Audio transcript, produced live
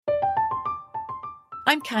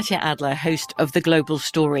I'm Katya Adler, host of The Global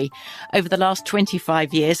Story. Over the last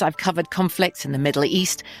 25 years, I've covered conflicts in the Middle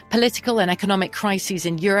East, political and economic crises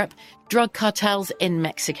in Europe, drug cartels in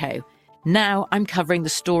Mexico. Now I'm covering the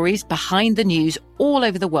stories behind the news all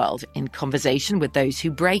over the world in conversation with those who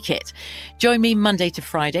break it. Join me Monday to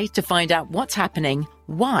Friday to find out what's happening,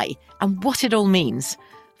 why, and what it all means.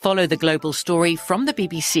 Follow The Global Story from the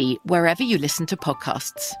BBC wherever you listen to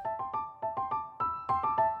podcasts.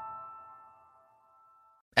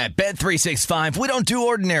 At Bet365, we don't do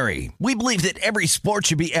ordinary. We believe that every sport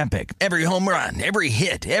should be epic. Every home run, every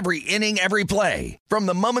hit, every inning, every play. From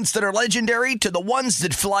the moments that are legendary to the ones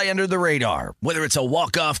that fly under the radar. Whether it's a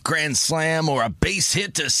walk-off grand slam or a base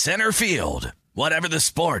hit to center field. Whatever the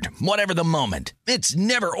sport, whatever the moment. It's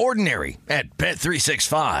never ordinary at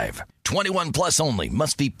Bet365. 21 plus only.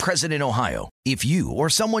 Must be present in Ohio. If you or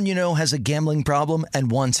someone you know has a gambling problem and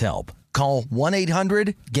wants help, call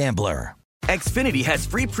 1-800-GAMBLER. Xfinity has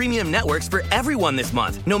free premium networks for everyone this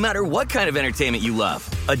month, no matter what kind of entertainment you love.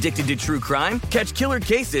 Addicted to true crime? Catch killer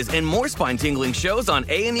cases and more spine-tingling shows on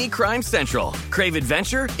A&E Crime Central. Crave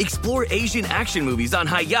adventure? Explore Asian action movies on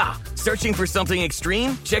Hi-YAH. Searching for something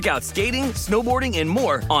extreme? Check out skating, snowboarding, and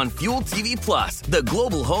more on Fuel TV Plus, the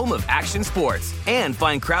global home of action sports. And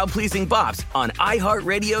find crowd-pleasing bops on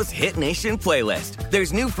iHeartRadio's Hit Nation playlist.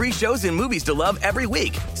 There's new free shows and movies to love every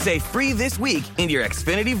week. Say free this week in your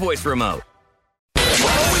Xfinity voice remote.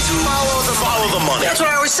 Always follow the money. That's what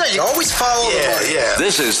I always say. You always follow the money. Yeah.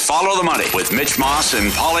 This is Follow the Money with Mitch Moss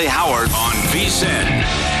and Paulie Howard on VSiN.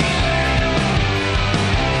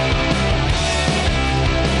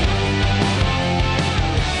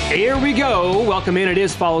 Here we go. Welcome in. It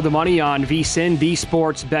is Follow the Money on VSiN, the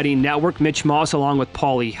Sports Betting Network. Mitch Moss along with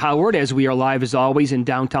Paulie Howard as we are live as always in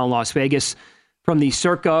downtown Las Vegas from the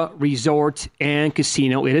Circa Resort and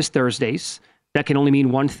Casino. It is Thursdays. That can only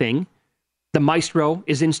mean one thing. The maestro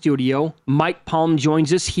is in studio. Mike Palm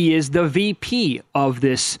joins us. He is the VP of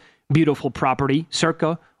this beautiful property,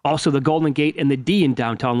 Circa, also the Golden Gate and the D in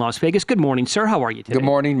downtown Las Vegas. Good morning, sir. How are you today? Good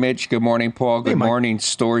morning, Mitch. Good morning, Paul. Good morning,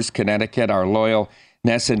 Storrs, Connecticut. Our loyal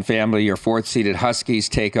Nesson family, your fourth-seeded Huskies,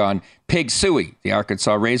 take on Pig Suey, the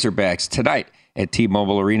Arkansas Razorbacks, tonight at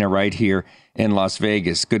T-Mobile Arena right here in Las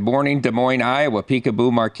Vegas. Good morning, Des Moines, Iowa.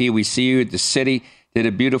 Peekaboo Marquee, we see you at the city. Did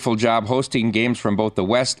a beautiful job hosting games from both the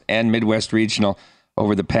West and Midwest Regional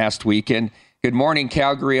over the past weekend. Good morning,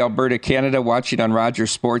 Calgary, Alberta, Canada, watching on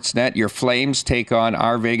Rogers Sportsnet. Your Flames take on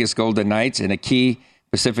our Vegas Golden Knights in a key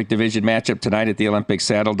Pacific Division matchup tonight at the Olympic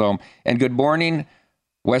Saddle Dome. And good morning,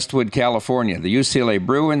 Westwood, California. The UCLA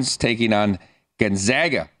Bruins taking on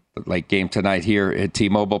Gonzaga. The late game tonight here at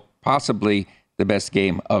T-Mobile, possibly the best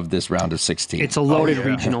game of this round of 16. It's a loaded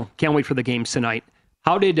regional. Can't wait for the games tonight.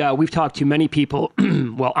 How did, we've talked to many people,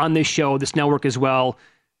 well, on this show, this network as well,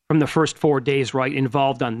 from the first 4 days, right,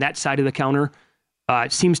 involved on that side of the counter.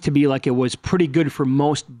 It seems to be like it was pretty good for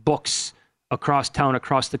most books across town,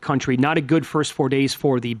 across the country. Not a good first 4 days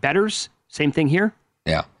for the bettors. Same thing here?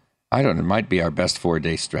 Yeah. It might be our best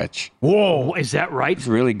 4-day stretch. Whoa, is that right? It's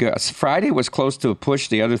really good. Friday was close to a push.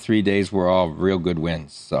 The other 3 days were all real good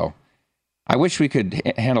wins. So I wish we could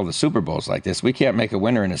handle the Super Bowls like this. We can't make a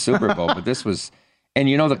winner in a Super Bowl, but this was... And,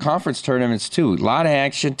 the conference tournaments, too. A lot of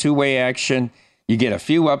action, two-way action. You get a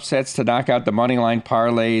few upsets to knock out the money line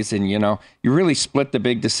parlays, and, you really split the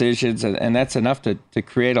big decisions, and that's enough to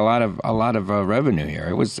create a lot of revenue here.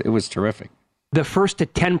 It was terrific. The first to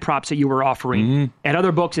 10 props that you were offering. At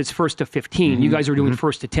other books, it's first to 15. You guys are doing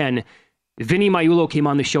first to 10. Vinny Maiulo came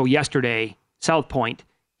on the show yesterday, South Point.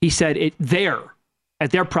 He said at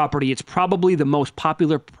their property, it's probably the most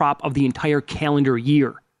popular prop of the entire calendar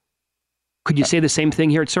year. Could you say the same thing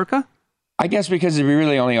here at Circa? I guess because we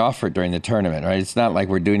really only offer it during the tournament, right? It's not like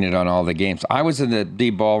we're doing it on all the games. I was in the D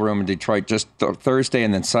Ballroom in Detroit just Thursday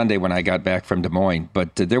and then Sunday when I got back from Des Moines.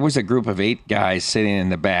 But there was a group of 8 guys sitting in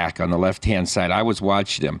the back on the left-hand side. I was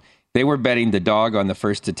watching them. They were betting the dog on the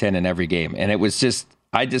first to 10 in every game. And it was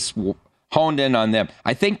I just honed in on them.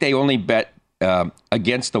 I think they only bet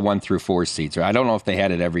against the 1 through 4 seeds. Right? I don't know if they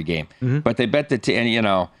had it every game. But they bet the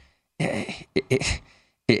 10,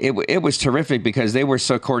 It was terrific because they were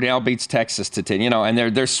so Cornell beats Texas to 10, and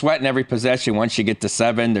they're sweating every possession. Once you get to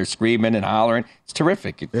 7, they're screaming and hollering. It's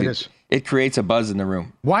terrific. It is. It creates a buzz in the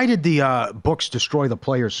room. Why did the books destroy the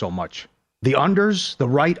players so much? The unders, the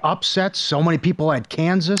right upsets. So many people had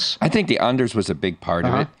Kansas. I think the unders was a big part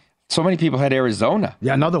of it. So many people had Arizona.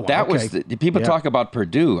 Yeah, another one. That was people talk about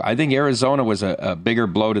Purdue. I think Arizona was a bigger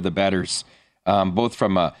blow to the bettors, both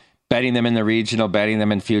from betting them in the regional, betting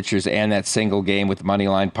them in futures, and that single game with money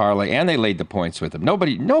line parlay, and they laid the points with them.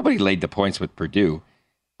 Nobody laid the points with Purdue.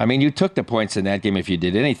 I mean, you took the points in that game if you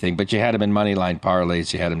did anything, but you had them in money line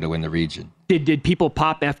parlays. You had them to win the region. Did people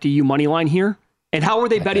pop FDU money line here? And how were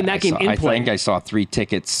they betting that game in play? I think I saw 3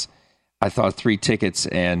 tickets. I thought 3 tickets,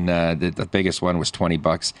 and the biggest one was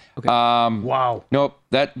 $20. Okay. Wow. Nope,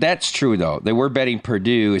 that's true though. They were betting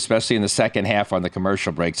Purdue, especially in the second half on the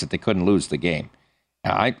commercial breaks, that they couldn't lose the game.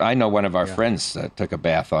 I know one of our friends took a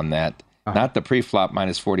bath on that. Not the pre-flop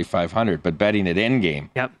minus 4,500, but betting it in game.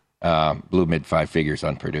 Yep. Blew mid 5 figures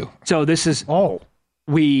on Purdue. So this is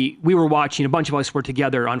we were watching. A bunch of us were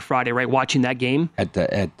together on Friday, right? Watching that game at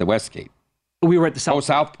the Westgate. We were at the South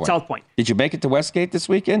Point. South Point. Did you make it to Westgate this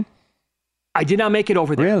weekend? I did not make it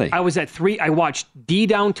over there. Really? I was at 3. I watched D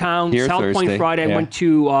downtown, Here, South Thursday. Point Friday. Yeah. I went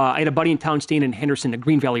to, I had a buddy in town staying in Henderson, the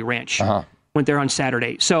Green Valley Ranch. Went there on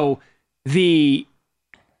Saturday. So we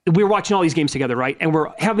were watching all these games together, right? And we're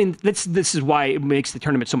having, this is why it makes the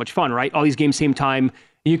tournament so much fun, right? All these games, same time.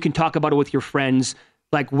 You can talk about it with your friends.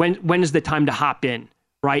 Like, when is the time to hop in,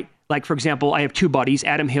 right? Like, for example, I have 2 buddies,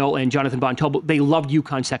 Adam Hill and Jonathan Von Tobel. They loved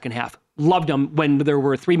UConn second half. Loved them when there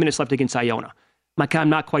were 3 minutes left against Iona. I'm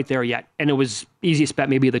not quite there yet. And it was easiest bet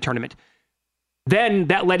maybe of the tournament. Then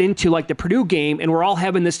that led into like the Purdue game, and we're all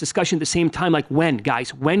having this discussion at the same time, like when,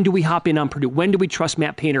 guys? When do we hop in on Purdue? When do we trust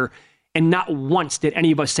Matt Painter? And not once did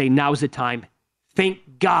any of us say, now's the time.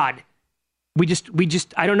 Thank God. We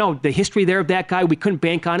just, I don't know, the history there of that guy, we couldn't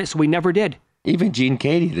bank on it, so we never did. Even Gene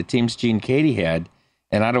Cady, the teams Gene Cady had,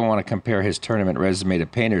 and I don't want to compare his tournament resume to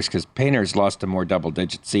Painter's because Painter's lost to more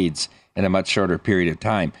double-digit seeds in a much shorter period of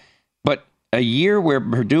time. But a year where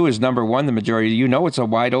Purdue is number 1, the majority, it's a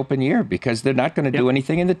wide-open year because they're not going to do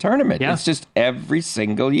anything in the tournament. Yeah. It's just every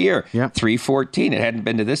single year. Yep. 3-14. It hadn't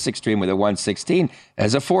been to this extreme with a 1-16.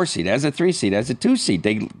 As a 4 seed, as a 3 seed, as a 2 seed,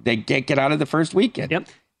 they get out of the first weekend. Yep.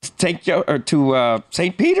 To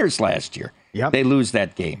St. Peter's last year. Yep. They lose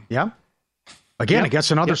that game. Yeah. Again, against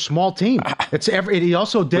another small team. He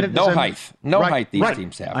also did it. No height these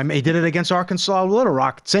teams have. I mean, he did it against Arkansas Little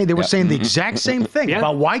Rock. They were saying the exact same thing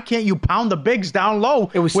about why can't you pound the bigs down low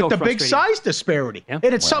with the big size disparity? Yeah.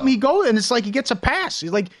 And it's something he goes, and it's like he gets a pass.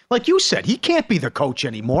 He's like you said, he can't be the coach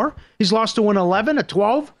anymore. He's lost to an 11, a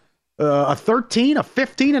 12, a 13, a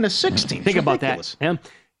 15, and a 16. Think about that. Yeah.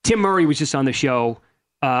 Tim Murray was just on the show,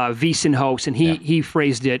 VSiN host, and he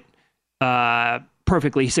phrased it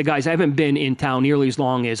perfectly. He said, guys, I haven't been in town nearly as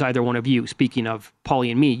long as either one of you. Speaking of Paulie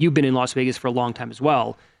and me, you've been in Las Vegas for a long time as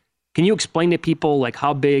well. Can you explain to people like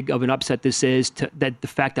how big of an upset this is, that the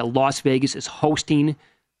fact that Las Vegas is hosting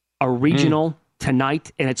a regional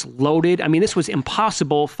tonight and it's loaded? I mean, this was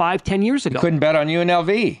impossible 5-10 years ago. You couldn't bet on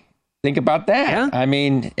UNLV. Think about that. Yeah. I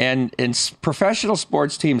mean, and professional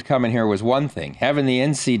sports teams coming here was one thing. Having the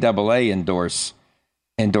NCAA endorse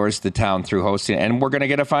the town through hosting, and we're going to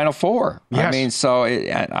get a Final Four. Yes. I mean, so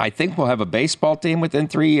I think we'll have a baseball team within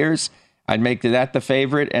 3 years. I'd make that the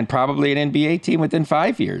favorite, and probably an NBA team within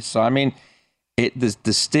 5 years. So, I mean,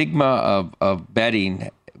 the stigma of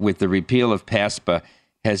betting with the repeal of PASPA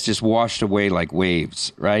has just washed away like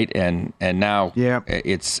waves, right? And now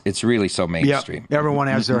it's really so mainstream. Yep. Everyone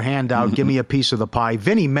has their hand out. Give me a piece of the pie.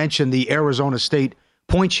 Vinny mentioned the Arizona State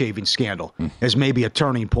point shaving scandal as maybe a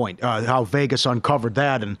turning point, how Vegas uncovered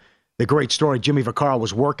that, and the great story. Jimmy Vaccaro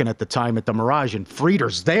was working at the time at the Mirage, and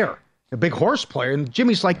Frieder's there, a big horse player, and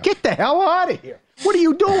Jimmy's like, get the hell out of here. What are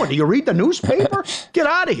you doing? Do you read the newspaper? Get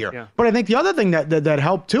out of here. Yeah. But I think the other thing that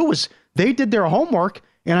helped too was they did their homework,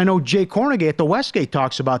 and I know Jay Cornegay at the Westgate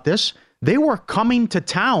talks about this. They were coming to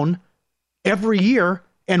town every year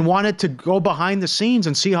and wanted to go behind the scenes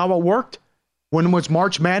and see how it worked. When it was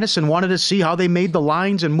March Madness, and wanted to see how they made the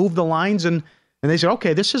lines and moved the lines, and they said,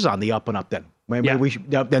 okay, this is on the up and up then.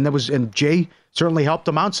 And Jay certainly helped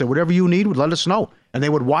them out and said, whatever you need, let us know. And they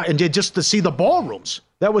would watch, and just to see the ballrooms.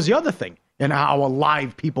 That was the other thing, and how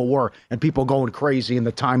alive people were, and people going crazy in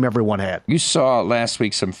the time everyone had. You saw last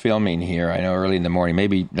week some filming here, I know early in the morning,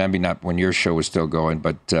 maybe not when your show was still going,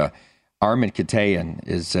 but Armin Katayan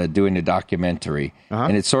is doing a documentary,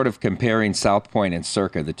 and it's sort of comparing South Point and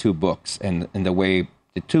Circa, the 2 books, and the way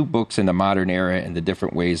the 2 books in the modern era and the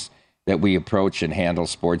different ways that we approach and handle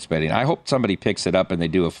sports betting. I hope somebody picks it up and they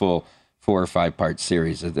do a full 4 or 5 part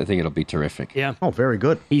series. I think it'll be terrific. Yeah. Oh, very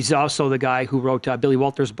good. He's also the guy who wrote Billy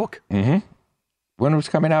Walters' book. Mm-hmm. When was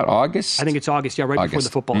it coming out? August? I think it's August. Yeah, right before the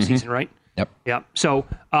football season, right? Yep. Yeah. So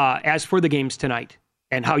as for the games tonight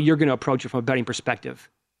and how you're going to approach it from a betting perspective,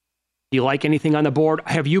 do you like anything on the board?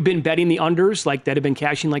 Have you been betting the unders that have been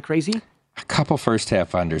cashing like crazy? A couple first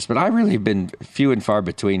half unders, but I really have been few and far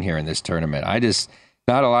between here in this tournament.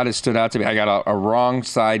 Not a lot has stood out to me. I got a wrong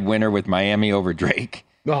side winner with Miami over Drake.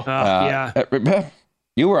 Yeah.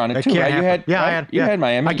 You were on it too, right? You had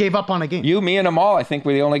Miami. I gave up on a game. You, me, and them all, I think,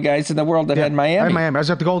 were the only guys in the world that had Miami. I had Miami. I was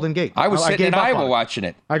at the Golden Gate. I was sitting in Iowa watching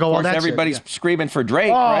it. I go, of course, everybody's screaming for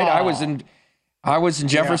Drake, right? I was in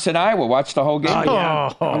Jefferson, Iowa. Watched the whole game.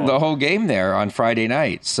 The whole game there on Friday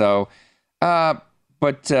night. So,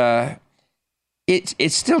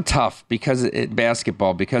 it's still tough because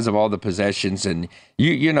basketball, because of all the possessions, and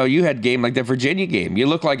you had game like the Virginia game. You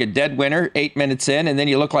look like a dead winner 8 minutes in, and then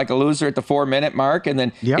you look like a loser at the 4-minute mark, and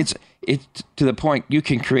then it's to the point you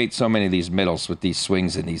can create so many of these middles with these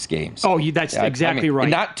swings in these games. Oh, that's exactly right.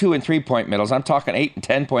 Not 2 and 3 point middles. I'm talking 8 and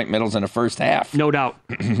 10 point middles in the first half. No doubt.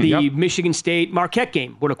 The Michigan State Marquette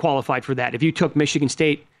game would have qualified for that if you took Michigan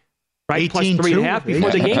State. Right, plus 3.5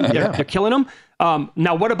 before the game. They're killing them.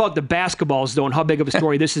 Now, what about the basketballs, though, and how big of a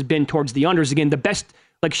story this has been towards the unders? Again, the best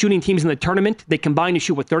shooting teams in the tournament, they combine to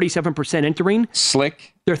shoot with 37% entering.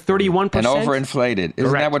 Slick. They're 31%. And overinflated.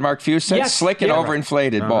 Isn't that what Mark Few said? Yes. Slick and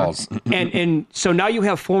overinflated balls. and so now you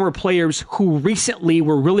have former players who recently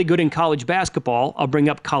were really good in college basketball. I'll bring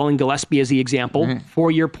up Colin Gillespie as the example.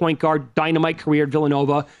 4-year point guard, dynamite career at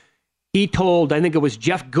Villanova. He told, I think it was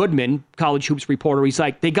Jeff Goodman, college hoops reporter, he's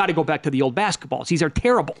like, they got to go back to the old basketballs. These are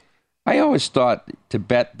terrible. I always thought to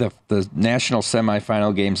bet the national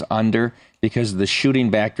semifinal games under because of the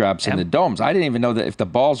shooting backdrops in the domes. I didn't even know that if the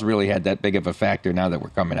balls really had that big of a factor now that we're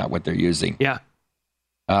coming out what they're using. Yeah.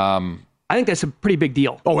 I think that's a pretty big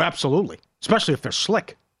deal. Oh, absolutely. Especially if they're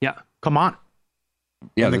slick. Yeah. Come on.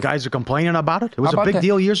 Yeah. And the guys are complaining about it. It was a big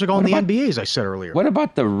deal years ago in the NBA, as I said earlier. What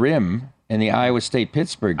about the rim in the Iowa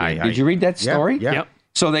State-Pittsburgh game? Did you read that story? Yeah. Yep.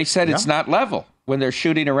 So they said it's not level when they're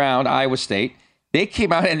shooting around Iowa State. They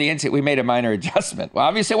came out in the end, we made a minor adjustment. Well,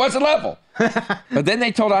 obviously it wasn't level. But then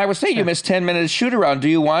they told Iowa State, you missed 10 minutes shoot around. Do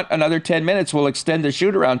you want another 10 minutes? We'll extend the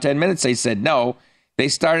shoot around 10 minutes. They said no. They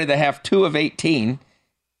started the half 2 of 18.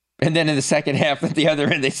 And then in the second half at the other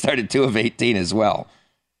end, they started 2 of 18 as well.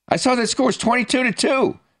 I saw the score was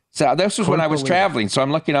 22-2. So this was when I was traveling. So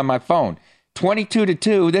I'm looking on my phone.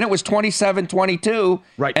 22-2. Then it was 27-22.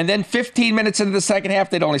 Right. And then 15 minutes into the second half,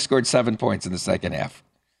 they'd only scored 7 points in the second half.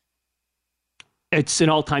 It's an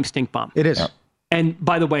all-time stink bomb. It is. Yeah. And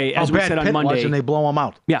by the way, as we said on Monday, and they blow them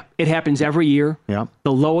out. Yeah, it happens every year. Yeah.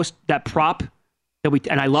 The lowest, that prop that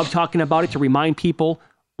and I love talking about it to remind people,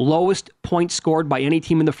 lowest point scored by any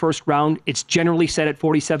team in the first round. It's generally set at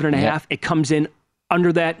 47.5. Yeah. It comes in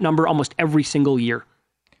under that number almost every single year.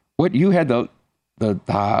 What you had the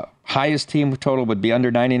highest team total would be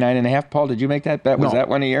under 99.5. Paul, did you make that bet? Was that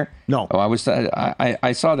one a year? No. Oh,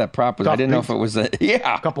 I saw that prop. I didn't know if it was a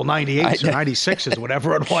couple 98s or 96s,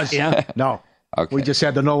 whatever it was. Yeah. No. Okay. We just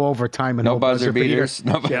had the no overtime and no buzzer beaters.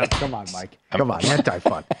 Yeah, come on, Mike. Come on,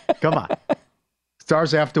 anti-fun. Come on.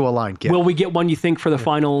 Stars have to align, kid. Will we get one, you think, for the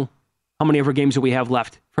final, how many ever games do we have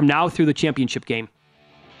left? From now through the championship game.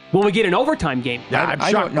 Will we get an overtime game? Yeah,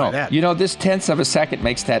 I don't know. That. You know, this tenth of a second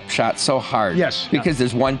makes that shot so hard. Yes. Because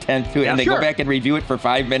there's 1/10 to it, and they go back and review it for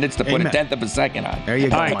 5 minutes to put a tenth of a second on. There you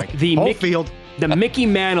go, Mike. The Mickey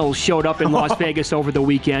Mantles showed up in Las Vegas over the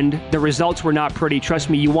weekend. The results were not pretty. Trust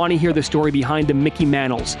me, you want to hear the story behind the Mickey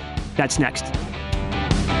Mantles. That's next.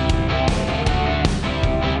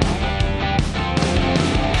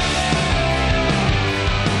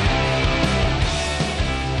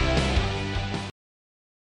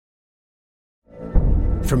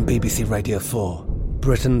 From BBC Radio 4,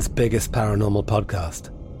 Britain's biggest paranormal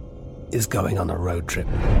podcast is going on a road trip.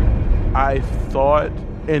 I thought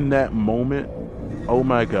in that moment, oh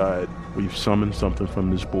my God, we've summoned something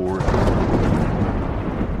from this board.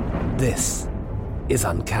 This is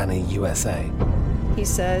Uncanny USA. He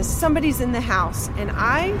says, somebody's in the house, and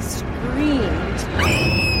I screamed.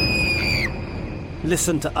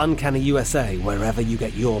 Listen to Uncanny USA wherever you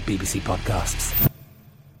get your BBC podcasts,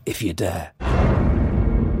 if you dare.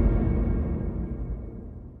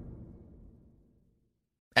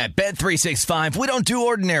 At Bet365, we don't do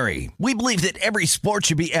ordinary. We believe that every sport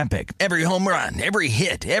should be epic. Every home run, every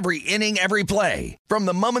hit, every inning, every play. From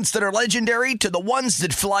the moments that are legendary to the ones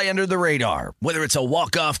that fly under the radar. Whether it's a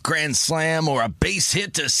walk-off grand slam or a base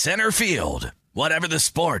hit to center field. Whatever the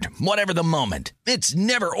sport, whatever the moment. It's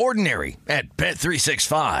never ordinary at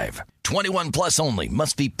Bet365. 21 plus only.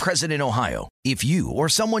 Must be present in Ohio. If you or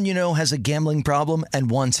someone you know has a gambling problem and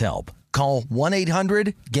wants help, call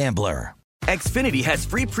 1-800-GAMBLER. Xfinity has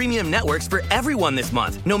free premium networks for everyone this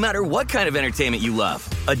month, no matter what kind of entertainment you love.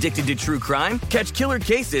 Addicted to true crime? Catch killer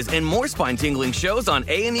cases and more spine-tingling shows on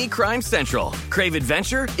A&E Crime Central. Crave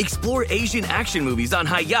adventure? Explore Asian action movies on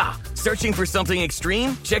Hi-YAH. Searching for something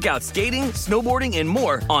extreme? Check out skating, snowboarding, and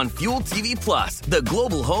more on Fuel TV Plus, the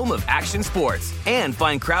global home of action sports. And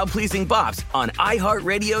find crowd-pleasing bops on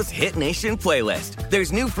iHeartRadio's Hit Nation playlist.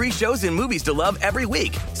 There's new free shows and movies to love every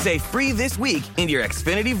week. Say free this week in your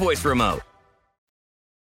Xfinity voice remote.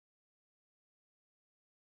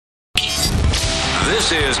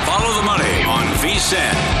 This is Follow the Money on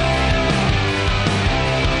VSiN.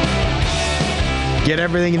 Get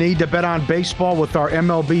everything you need to bet on baseball with our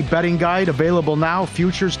MLB betting guide, available now.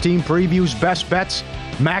 Futures, team previews, best bets.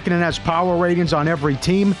 Mackinnon has power ratings on every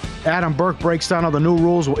team. Adam Burke breaks down how the new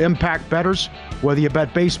rules will impact bettors. Whether you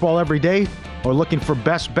bet baseball every day or looking for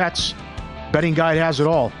best bets, Betting Guide has it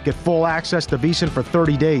all. Get full access to VSiN for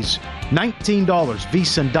 30 days. $19,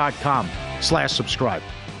 VSiN.com/subscribe.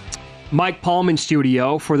 Mike Palm in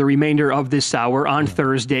studio for the remainder of this hour on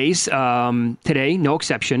Thursdays. Today, no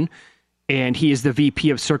exception. And he is the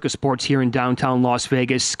VP of Circa Sports here in downtown Las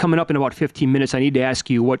Vegas. Coming up in about 15 minutes, I need to ask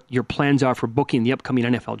you what your plans are for booking the upcoming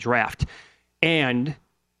NFL draft. And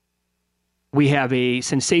we have a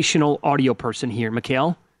sensational audio person here,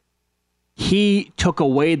 Mikhail. He took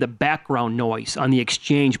away the background noise on the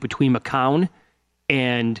exchange between McCown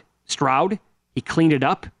and Stroud. He cleaned it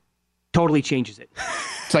up, totally changes it.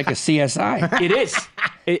 It's like a CSI. It is.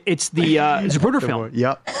 It's the Zapruder film.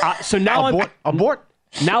 Yep. So now Abort.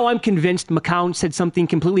 Now I'm convinced McCown said something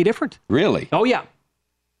completely different. Really? Oh, yeah.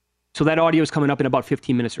 So that audio is coming up in about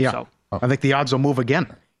 15 minutes or so. I think the odds will move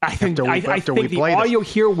again. I think the audio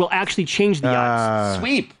here will actually change the odds.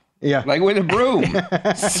 Sweep. Yeah. Like with a broom.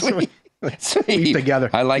 Sweep together.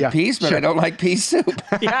 I like peas, but I don't like pea soup.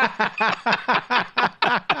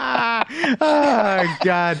 Oh,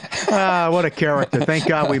 God. What a character. Thank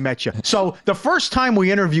God we met you. So the first time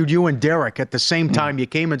we interviewed you and Derek at the same time you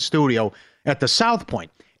came in studio at the South Point,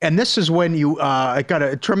 and this is when you got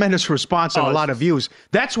a tremendous response and a lot of views.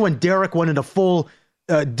 That's when Derek went into full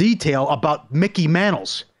detail about Mickey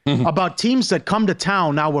Mantles, about teams that come to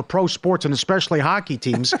town now with pro sports and especially hockey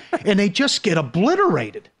teams, and they just get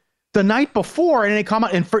obliterated the night before, and they come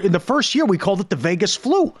out. And in the first year, we called it the Vegas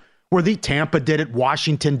flu, where the Tampa did it,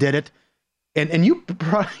 Washington did it, and you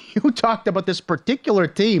talked about this particular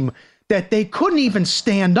team that they couldn't even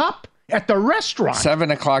stand up at the restaurant.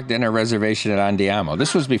 7:00 dinner reservation at Andiamo.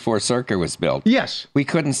 This was before Circa was built. Yes. We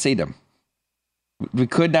couldn't seat them. We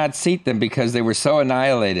could not seat them because they were so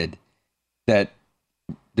annihilated that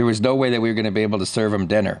there was no way that we were going to be able to serve them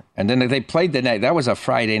dinner. And then they played the night. That was a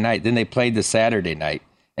Friday night. Then they played the Saturday night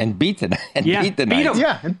and beat the night. Beat the night.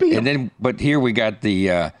 And beat them. And then, but here we got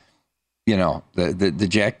the the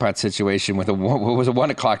jackpot situation with what was a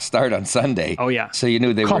 1:00 start on Sunday. Oh, yeah. So you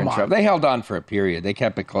knew they were in trouble. They held on for a period. They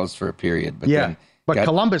kept it closed for a period. But then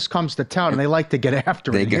Columbus comes to town and they like to get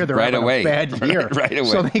after it. They're right having away. a bad year. Right away.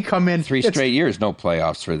 So they come in. 3 straight years, no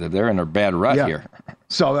playoffs for them. They're in a bad rut here.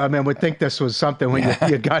 So, I mean, we think this was something when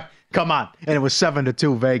you got, come on. And it was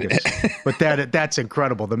 7-2 Vegas. But that's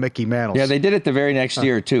incredible, the Mickey Mantles. Yeah, they did it the very next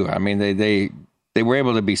year, too. I mean, they were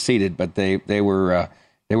able to be seated, but they were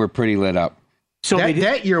pretty lit up. So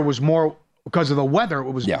that year was more because of the weather. It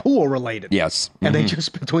was pool related. Yes. And they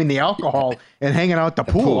just, between the alcohol and hanging out at the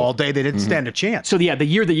pool all day, they didn't stand a chance. So, the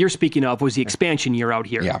year that you're speaking of was the expansion year out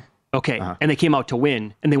here. Yeah. Okay. And they came out to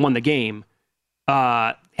win, and they won the game.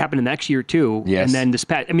 Happened the next year, too. Yes. And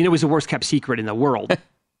then it was the worst kept secret in the world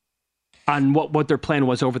on what their plan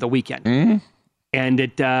was over the weekend. Mm-hmm. And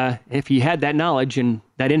if you had that knowledge and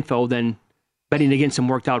that info, then betting against them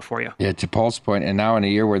worked out for you. Yeah, to Paul's point, and now in a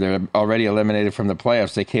year where they're already eliminated from the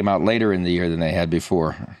playoffs, they came out later in the year than they had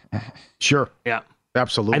before. Sure. Yeah.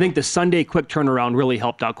 Absolutely. I think the Sunday quick turnaround really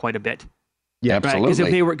helped out quite a bit. Yeah,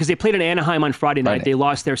 absolutely. Because they played in Anaheim on Friday night. They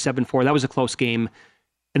lost their 7-4. That was a close game.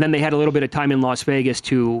 And then they had a little bit of time in Las Vegas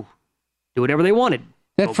to do whatever they wanted.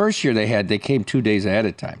 That first year they came 2 days ahead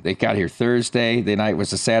of time. They got here Thursday. The night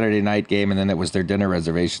was a Saturday night game, and then it was their dinner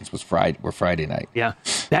reservations were Friday night. Yeah.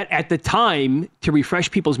 That at the time, to refresh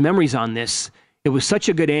people's memories on this, it was such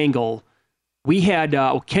a good angle. We had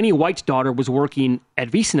Kenny White's daughter was working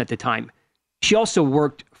at VSiN at the time. She also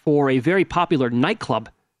worked for a very popular nightclub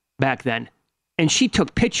back then, and she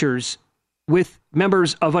took pictures with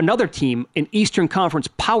members of another team, an Eastern Conference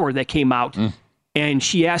Power that came out. And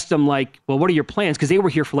she asked them, like, well, what are your plans? Because they were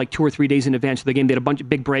here for like 2 or 3 days in advance of the game. They had a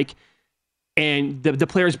big break. And the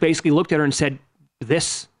players basically looked at her and said,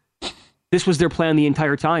 this was their plan the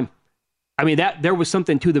entire time. I mean, there was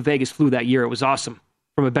something to the Vegas flu that year. It was awesome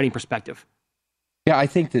from a betting perspective. Yeah, I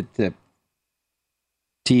think that the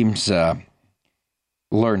teams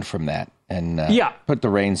learned from that and put the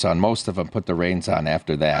reins on. Most of them put the reins on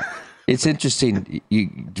after that. It's interesting.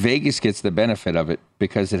 Vegas gets the benefit of it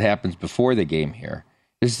because it happens before the game here.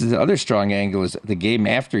 this is the other strong angle is the game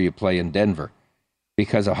after you play in Denver,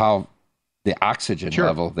 because of how the oxygen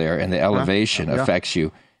level there and the elevation affects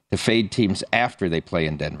you to fade teams after they play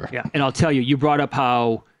in Denver. Yeah, and I'll tell you, you brought up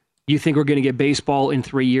how you think we're going to get baseball in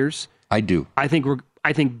 3 years. I do. I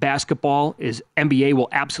think basketball NBA will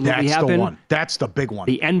absolutely happen. That's the one. That's the big one.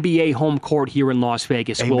 The NBA home court here in Las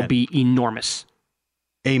Vegas will be enormous.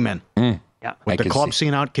 Amen. Yeah. With the club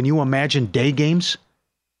scene out, can you imagine day games?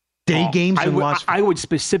 Games in Las Vegas? I would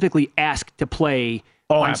specifically ask to play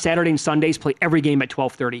on Saturday and Sundays, play every game at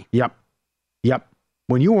 12:30. Yep.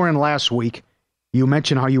 When you were in last week, you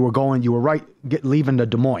mentioned how you were leaving to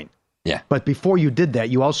Des Moines. Yeah. But before you did that,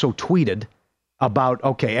 you also tweeted about,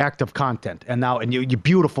 active content. And your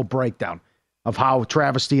beautiful breakdown of how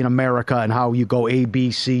Travesty in America and how you go A,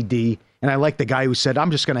 B, C, D. And I like the guy who said,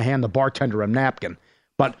 I'm just going to hand the bartender a napkin.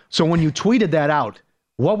 But so when you tweeted that out,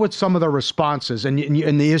 what were some of the responses and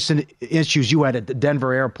the issues you had at the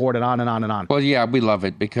Denver airport and on and on and on? Well, yeah, we love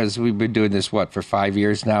it because we've been doing this, for 5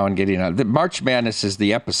 years now and getting on. The March Madness is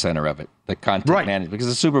the epicenter of it, the content management, because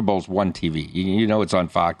the Super Bowl's one TV. You know it's on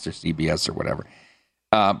Fox or CBS or whatever.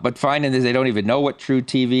 But finding that they don't even know what True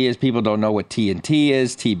TV is. People don't know what TNT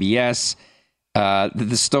is, TBS.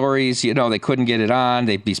 The stories, they couldn't get it on.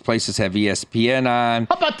 These places have ESPN on.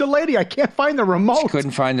 How about the lady? I can't find the remote. She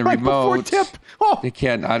couldn't find the remote. Before tip. Oh. They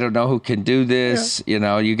can't. I don't know who can do this.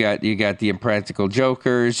 Yeah. You got the Impractical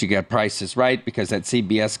Jokers. You got Price is Right because that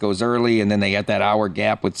CBS goes early, and then they got that hour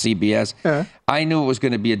gap with CBS. I knew it was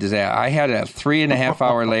going to be a disaster. I had a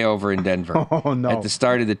 3.5-hour layover in Denver at the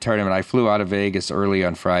start of the tournament. I flew out of Vegas early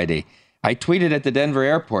on Friday. I tweeted at the Denver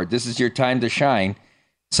airport, "This is your time to shine."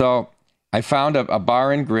 So I found a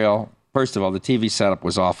bar and grill. First of all, the TV setup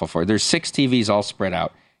was awful for it. There's 6 TVs all spread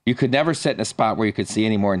out. You could never sit in a spot where you could see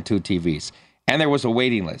any more than 2 TVs. And there was a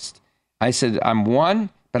waiting list. I said, I'm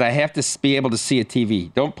one, but I have to be able to see a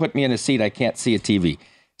TV. Don't put me in a seat I can't see a TV.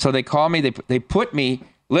 So they called me. They put me,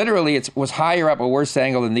 literally, it was higher up, a worse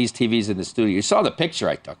angle than these TVs in the studio. You saw the picture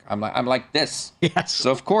I took. I'm like this. Yes.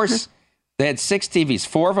 So, of course, they had 6 TVs.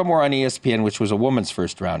 4 of them were on ESPN, which was a women's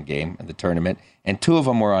first-round game in the tournament, and 2 of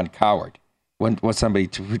them were on Coward. When somebody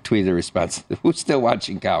tweeted a response, who's still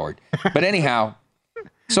watching Coward? But anyhow,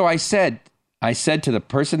 so I said to the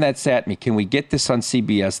person that sat me, can we get this on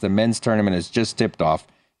CBS? The men's tournament has just tipped off,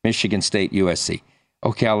 Michigan State, USC.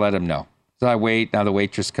 Okay, I'll let him know. So I wait. Now the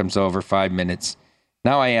waitress comes over, 5 minutes.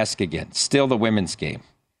 Now I ask again. Still the women's game.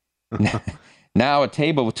 Now a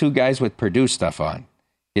table with 2 guys with Purdue stuff on.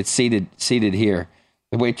 It's seated here.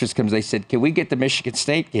 The waitress comes. They said, can we get the Michigan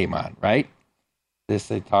State game on, right?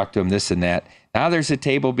 They talked to him, this and that. Now there's a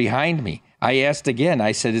table behind me. I asked again.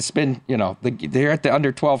 I said, it's been, they're at the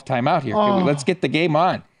under 12 timeout here. Let's get the game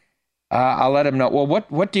on. I'll let him know. Well,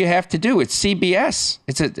 what do you have to do? It's CBS.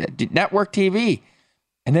 It's a network TV.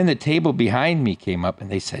 And then the table behind me came up and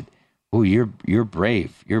they said, oh, you're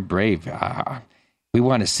brave. You're brave. We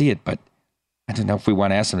want to see it, but I don't know if we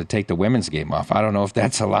want to ask them to take the women's game off. I don't know if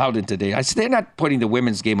that's allowed in today. I said, they're not putting the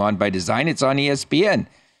women's game on by design. It's on ESPN.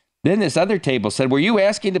 Then this other table said, were you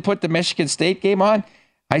asking to put the Michigan State game on?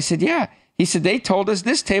 I said, yeah. He said, they told us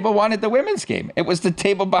this table wanted the women's game. It was the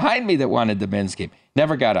table behind me that wanted the men's game.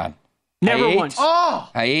 Never got on. Never once.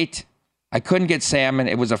 I ate. I couldn't get salmon.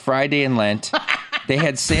 It was a Friday in Lent. They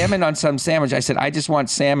had salmon on some sandwich. I said, I just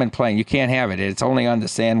want salmon plain. You can't have it. It's only on the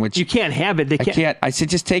sandwich. You can't have it. I can't. I said,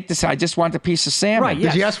 just take this. I just want the piece of salmon. Right,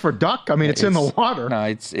 yes. Did you ask for duck? I mean, it's in the water. No,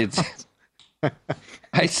 it's.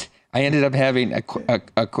 I ended up having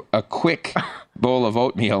a quick bowl of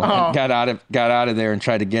oatmeal and got out of there and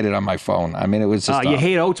tried to get it on my phone. I mean, it was just. You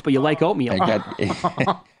hate oats, but you like oatmeal.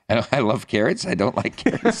 I love carrots. I don't like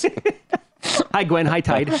carrots. Hi, Gwen. Hi,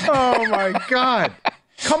 Tide. Oh my God!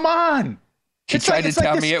 Come on. She tried to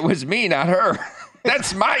tell me it was me, not her.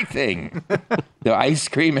 That's my thing. The ice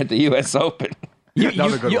cream at the U.S. Open.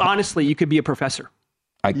 You honestly, you could be a professor.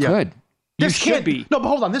 I could. This should can't be. No, but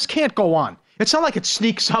hold on. This can't go on. It's not like it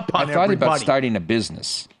sneaks up on everybody. I thought about starting a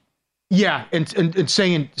business. Yeah, and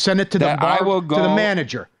saying send it to the bar, to the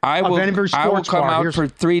manager. I will come out for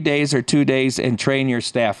 3 days or 2 days and train your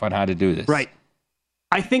staff on how to do this. Right.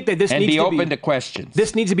 I think that this needs to be open to questions.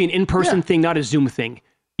 This needs to be an in-person thing, not a Zoom thing.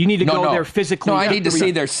 You need to go there physically. No, I need to see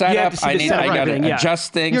their setup. I got to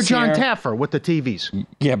adjust things. You're John Taffer with the TVs.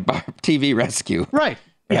 Yeah, TV rescue. Right.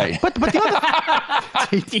 Right. But the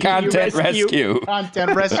other Content rescue.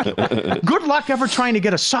 Content rescue. Good luck ever trying to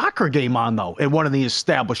get a soccer game on though at one of the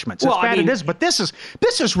establishments. As bad it is, but this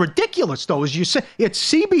is ridiculous though. As you say,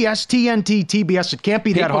 it's CBS, TNT, TBS. It can't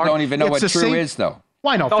be that hard. People don't even know what True is though.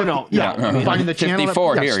 Why no? No. Yeah, finding the channel.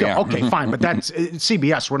 54 here. Yeah. Okay, fine, but that's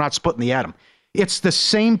CBS. We're not splitting the atom. It's the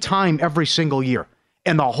same time every single year.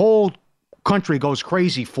 and the whole country goes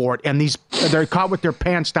crazy for it, and they're caught with their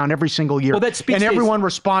pants down every single year. Well, that speaks and everyone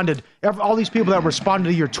responded. All these people that responded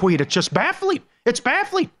to your tweet, it's just baffling. It's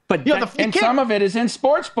baffling. But some of it is in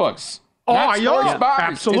sports books. Sports bars.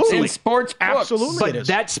 Absolutely. It's in sports books. Absolutely. But it is.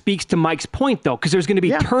 that speaks to Mike's point, though, because there's going to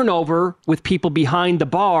be turnover with people behind the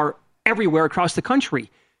bar everywhere across the country.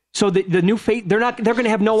 So the new face, they're going to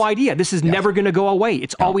have no idea. This is never going to go away.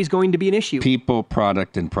 It's always going to be an issue. People,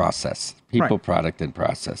 product, and process. Product, and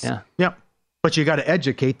process. Yeah. Yep. But you got to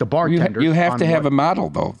educate the bartenders. You have to have a model,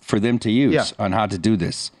 though, for them to use on how to do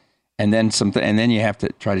this. And then and then you have to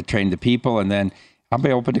try to train the people, and then I'll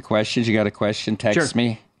be open to questions. You got a question, text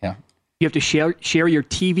me. Yeah. You have to share your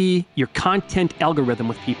TV, your content algorithm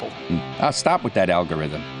with people. I'll stop with that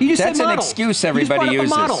algorithm. That's an excuse everybody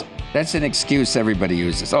uses. That's an excuse everybody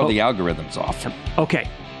uses. Oh, the algorithm's off. Okay,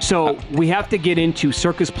 so we have to get into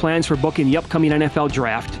Circa's plans for booking the upcoming NFL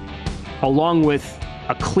draft, along with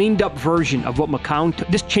a cleaned up version of what McCown...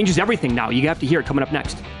 This changes everything now. You have to hear it coming up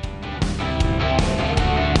next.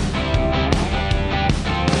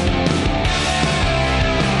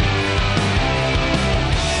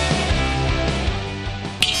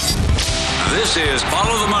 This is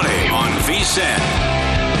Follow the Money on VSiN.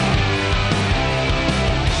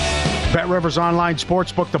 BetRivers Online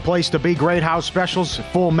Sportsbook, the place to be. Great house specials,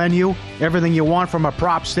 full menu, everything you want from a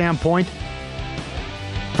prop standpoint.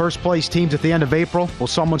 First place teams at the end of April. Will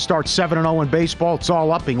someone start 7-0 in baseball? It's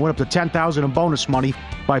all up. You can win up to $10,000 in bonus money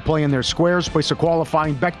by playing their squares. Place a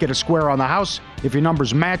qualifying bet, get a square on the house. If your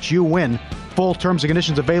numbers match, you win. Full terms and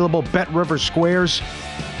conditions available.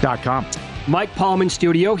 BetRiversSquares.com. Mike Palm in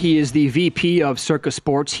studio. He is the VP of Circa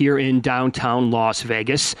Sports here in downtown Las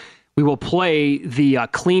Vegas. We will play the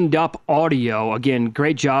cleaned up audio. Again,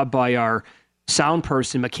 great job by our sound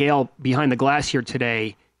person, Mikhail, behind the glass here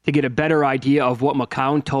today to get a better idea of what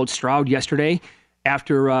McCown told Stroud yesterday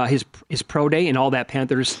after his pro day and all that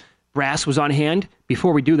Panthers brass was on hand.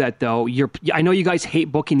 Before we do that, though, I know you guys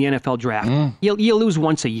hate booking the NFL draft. You lose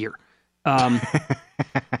once a year. What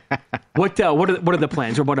are the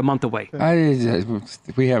plans? We're about a month away.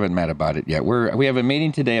 We haven't met about it yet. We have a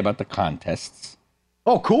meeting today about the contests.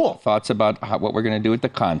 Oh, cool. Thoughts about what we're going to do with the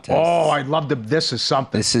contest. Oh, I'd love to. This is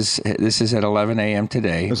something. This is at 11 a.m.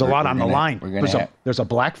 today. There's a lot on the line. There's a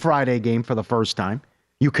Black Friday game for the first time.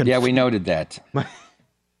 Yeah, we noted that.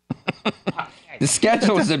 The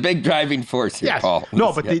schedule is a big driving force here, Paul.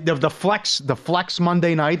 No, but the flex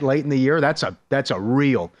Monday night late in the year, that's a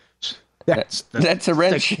real. That's a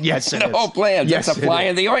wrench. Yes, it is. The whole plan. Yes, that's a fly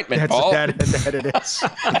in the ointment, Paul. That it is.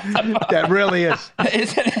 That really is.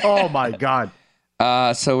 Oh my God.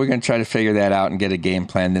 So we're going to try to figure that out and get a game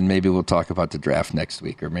plan. Then maybe we'll talk about the draft next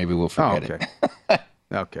week, or maybe we'll forget it.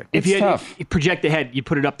 Okay. If you project ahead, you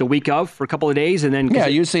put it up the week of for a couple of days, and then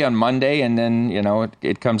usually on Monday, and then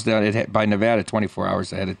it comes down by Nevada 24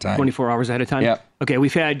 hours ahead of time. 24 hours ahead of time. Yeah. Okay,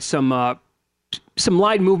 we've had some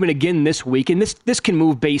line movement again this week, and this can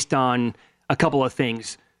move based on a couple of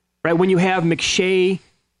things, right? When you have McShay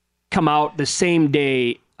come out the same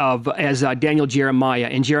day as Daniel Jeremiah,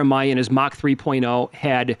 and Jeremiah in his mock 3.0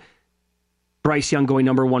 had Bryce Young going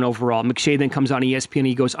number 1 overall. McShay then comes on ESPN and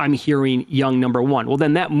he goes, I'm hearing Young number 1. Well,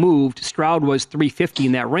 then that moved. Stroud was 350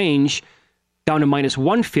 in that range, down to minus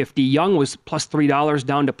 150. Young was plus $3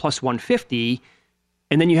 down to plus 150.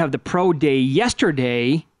 And then you have the pro day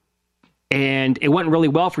yesterday, and it went really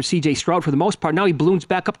well for C.J. Stroud for the most part. Now he balloons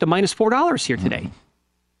back up to minus $4 here today.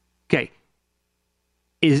 Okay.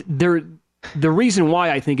 The reason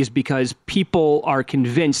why I think is because people are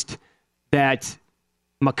convinced that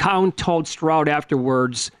McCown told Stroud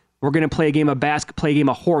afterwards, we're going to play a game of basketball, play a game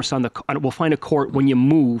of horse we'll find a court when you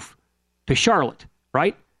move to Charlotte,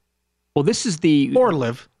 right? Well, this is or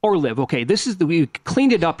live. Okay, we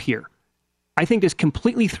cleaned it up here. I think this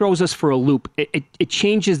completely throws us for a loop. It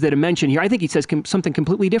changes the dimension here. I think he says something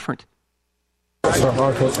completely different.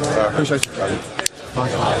 Appreciate you.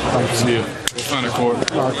 See you. We'll find a court.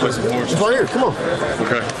 Play some horses. It's right here. Come on.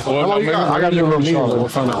 Okay. Well, I got to do a little meeting. We'll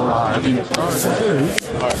find a court. All right.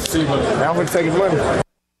 See you, buddy. Now I'm going to take his money.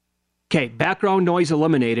 Okay, background noise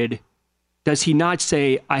eliminated. Does he not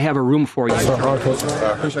say, I have a room for you?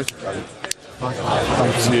 Appreciate you.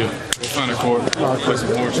 See you. We'll find a court. Play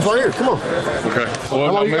some horses. It's right here. Come on. Okay.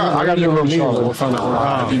 Well, I got to do a little meeting. We'll find a court.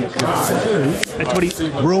 That's what he...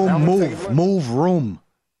 Room.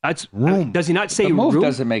 That's room. Does he not say the move room?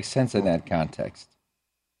 Doesn't make sense in that context.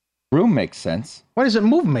 Room makes sense. Why does it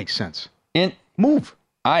move make sense? Move.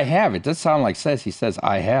 I have. It does sound like he says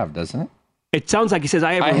I have, doesn't it? It sounds like he says,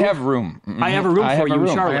 I have room. Mm-hmm. I have a room for you in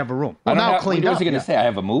Charlotte. I have a room. Well, now cleaned up. What was he going to say? I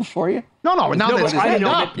have a move for you? No, now that's cleaned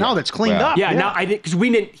up. Now that's cleaned up. Yeah, now because we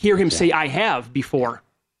didn't hear him say I have before.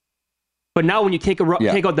 But now when you take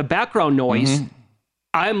out the background noise,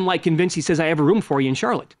 I'm like convinced he says I have a room for you in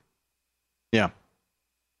Charlotte. Yeah.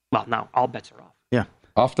 Well, now all bets are off. Yeah.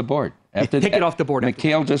 Off the board. Take it off the board.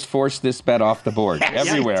 McHale just forced this bet off the board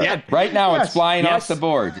everywhere. Yeah. Right now, it's flying off the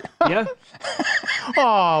board. Yeah.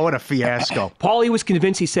 Oh, what a fiasco. Paulie was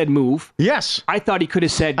convinced he said move. Yes. I thought he could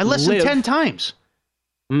have said I listened live. 10 times.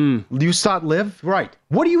 You thought live? Right.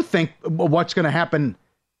 What do you think what's going to happen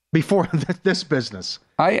before this business?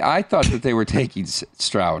 I thought that they were taking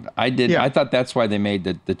Stroud. I did. Yeah. I thought that's why they made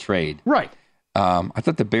the trade. Right. I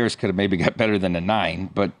thought the Bears could have maybe got better than a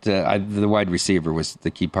 9, but the wide receiver was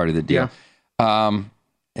the key part of the deal. Yeah.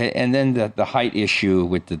 And then the height issue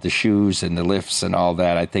with the shoes and the lifts and all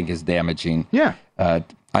that, I think, is damaging. Yeah.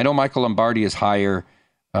 I know Michael Lombardi is higher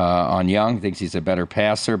on Young, thinks he's a better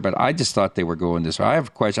passer, but I just thought they were going this way. I have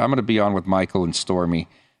a question. I'm going to be on with Michael and Stormy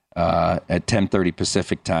at 10:30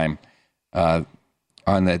 Pacific time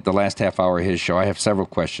on the last half hour of his show. I have several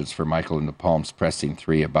questions for Michael in the Palms Pressing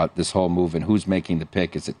 3 about this whole move and who's making the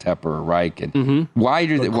pick. Is it Tepper or Reich? And why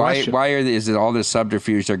is it all this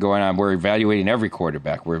subterfuge are going on? We're evaluating every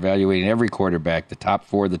quarterback. The top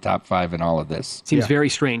 4, the top 5, and all of this. Seems very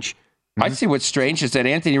strange. I see what's strange is that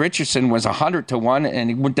Anthony Richardson was 100-1 and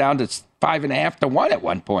he went down to 5.5-1 at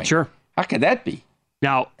one point. Sure. How could that be?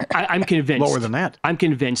 Now, I'm convinced. Lower than that. I'm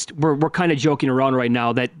convinced. We're kind of joking around right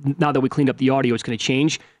now that now that we cleaned up the audio, it's going to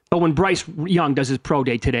change. But when Bryce Young does his pro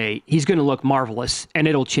day today, he's going to look marvelous, and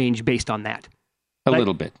it'll change based on that. A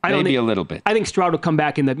little bit. Maybe a little bit. I think Stroud will come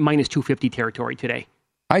back in the minus 250 territory today.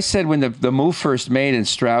 I said when the move first made in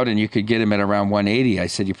Stroud and you could get him at around 180, I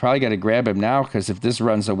said you probably got to grab him now because if this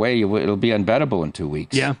runs away, it'll be unbettable in 2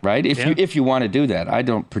 weeks. Yeah. Right? If you want to do that. I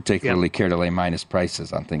don't particularly care to lay minus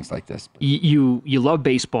prices on things like this. You love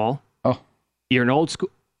baseball. Oh. You're an old school.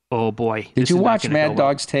 Oh, boy. Did you watch Mad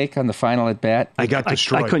Dog's take on the final at bat? He got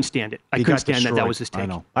destroyed. I couldn't stand it. I couldn't stand that was his take. I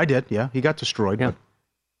know. I did, yeah. He got destroyed. Yeah.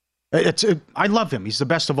 But I love him. He's the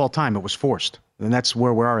best of all time. It was forced. And that's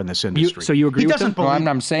where we are in this industry. So you agree with him?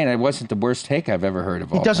 I'm saying it wasn't the worst take I've ever heard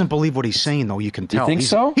of all He doesn't believe what he's saying, though. You can tell. You think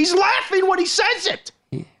so? He's laughing when he says it.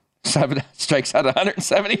 7 strikes out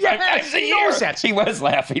 175 times a year. He knows that. He was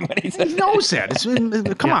laughing when he said He knows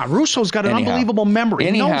that. Come on. Russo's got an unbelievable memory.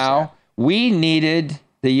 Anyhow, we needed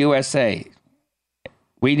the USA.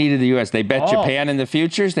 They bet Japan in the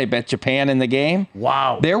futures. They bet Japan in the game.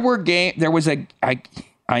 Wow.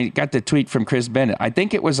 I got the tweet from Chris Bennett. I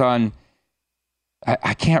think it was on,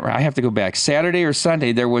 I have to go back. Saturday or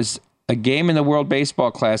Sunday, there was a game in the World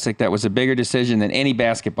Baseball Classic that was a bigger decision than any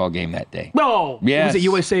basketball game that day. No. Yes. Was it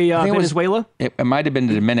USA Venezuela? It might have been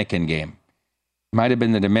the Dominican game. Might have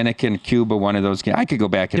been the Dominican, Cuba, one of those games. I could go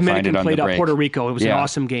back and find it on the break. Dominican played Puerto Rico. It was an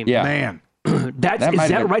awesome game. Yeah. Man. Is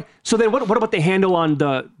that right? So then what about the handle on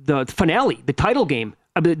the finale, the title game?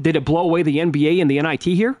 Did it blow away the NBA and the NIT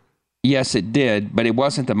here? Yes, it did, but it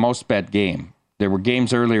wasn't the most bet game. There were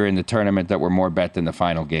games earlier in the tournament that were more bet than the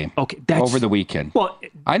final game. Okay, over the weekend. Well,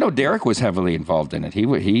 I know Derek was heavily involved in it. He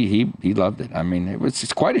loved it. I mean,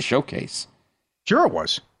 it's quite a showcase. Sure it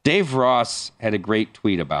was. Dave Ross had a great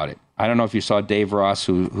tweet about it. I don't know if you saw Dave Ross,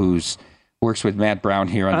 who's works with Matt Brown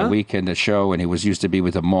here on the weekend, the show, and he used to be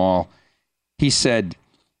with the Mall. He said,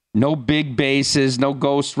 no big bases, no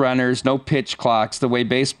ghost runners, no pitch clocks, the way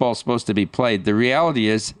baseball's supposed to be played. The reality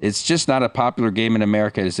is it's just not a popular game in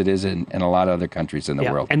America as it is in a lot of other countries in the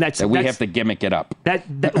world. And we have to gimmick it up. That's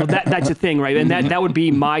the thing, right? And that would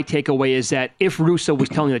be my takeaway is that if Russo was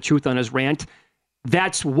telling the truth on his rant,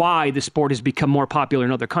 that's why the sport has become more popular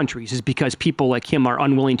in other countries, is because people like him are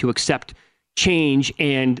unwilling to accept change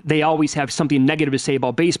and they always have something negative to say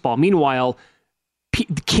about baseball. Meanwhile,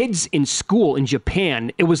 kids in school in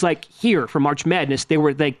Japan, it was like here for March Madness, they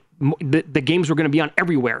were like the games were going to be on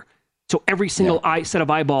everywhere. So every single set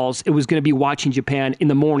of eyeballs, it was going to be watching Japan in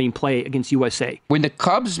the morning play against USA. When the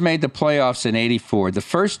Cubs made the playoffs in '84, the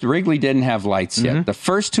first Wrigley didn't have lights yet. The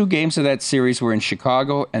first 2 games of that series were in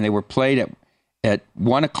Chicago, and they were played at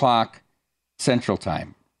 1 o'clock Central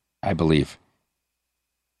Time, I believe.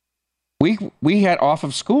 We had off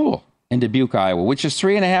of school in Dubuque, Iowa, which is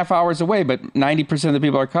 3.5 hours away, but 90% of the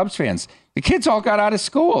people are Cubs fans. The kids all got out of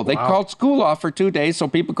school. They called school off for 2 days so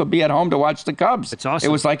people could be at home to watch the Cubs. That's awesome.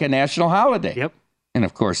 It was like a national holiday. Yep. And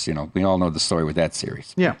of course, we all know the story with that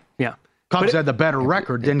series. Yeah. Yeah. Cubs had the better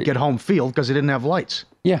record, didn't get home field because they didn't have lights.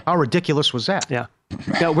 Yeah. How ridiculous was that? Yeah.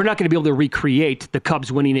 Now, we're not going to be able to recreate the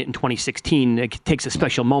Cubs winning it in 2016. It takes a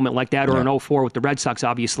special moment like that, or in 2004 with the Red Sox,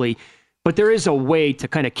 obviously. But there is a way to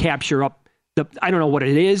kind of capture up I don't know what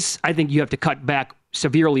it is. I think you have to cut back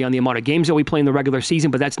severely on the amount of games that we play in the regular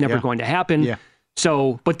season, but that's never going to happen. Yeah.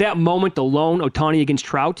 So, but that moment alone, Ohtani against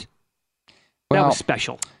Trout, that was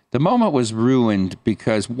special. The moment was ruined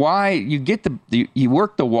because you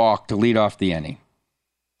work the walk to lead off the inning.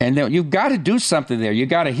 And then you've got to do something there. You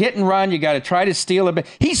got to hit and run. You got to try to steal a bit.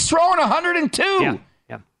 He's throwing 102. Yeah.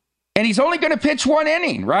 And he's only going to pitch one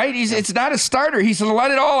inning, right? It's not a starter. He's going to let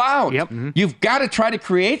it all out. Yep. Mm-hmm. You've got to try to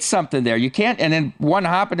create something there. You can't, and then one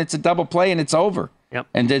hop and it's a double play and it's over. Yep.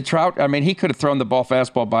 And did Trout, he could have thrown the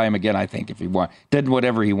fastball by him again, I think, if he did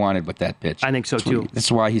whatever he wanted with that pitch. I think so, too. That's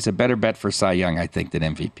why he's a better bet for Cy Young, I think, than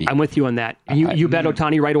MVP. I'm with you on that. You bet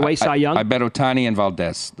Ohtani right away, Cy Young? I bet Ohtani and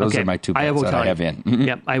Valdez. Those are my two bets that I have in. Mm-hmm.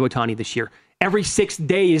 Yep, I have Ohtani this year. Every sixth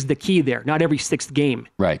day is the key there, not every sixth game.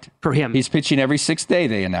 Right. For him. He's pitching every sixth day,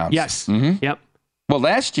 they announced. Yes. Mm-hmm. Yep. Well,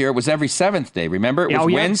 last year it was every seventh day. Remember? It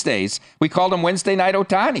was Wednesdays. We called him Wednesday Night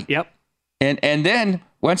Ohtani. Yep. And then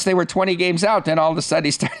once they were 20 games out, then all of a sudden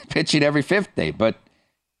he started pitching every fifth day. But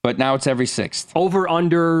now it's every sixth. Over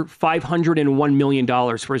under $501 million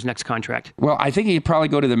for his next contract. Well, I think he'd probably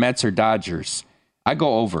go to the Mets or Dodgers. I'll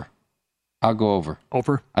go over.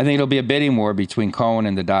 Over? I think it'll be a bidding war between Cohen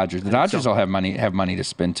and the Dodgers. The Dodgers will have money to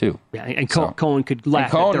spend too. Yeah, and Cohen could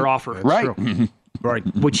laugh at their offer. Right.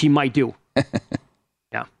 Right. Which he might do.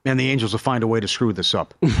 Yeah. And the Angels will find a way to screw this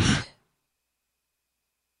up.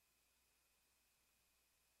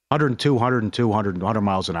 102, 100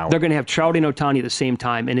 miles an hour. They're going to have Trout and Ohtani at the same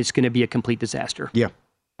time, and it's going to be a complete disaster. Yeah.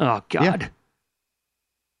 Oh, God.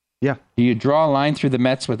 Yeah. Do you draw a line through the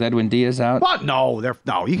Mets with Edwin Diaz out? What? No,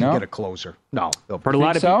 you can get a closer. No. Heard a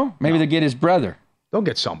lot of people, Maybe they'll get his brother. They'll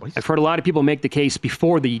get somebody. I've heard a lot of people make the case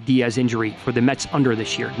before the Diaz injury for the Mets under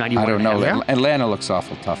this year. 91. I don't know. Atlanta looks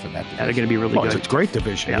awful tough in that division. Yeah, they're going to be really good. It's a great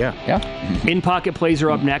division, yeah. In-pocket plays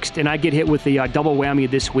are up next, and I get hit with the double whammy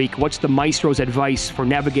this week. What's the Maestro's advice for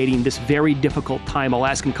navigating this very difficult time? I'll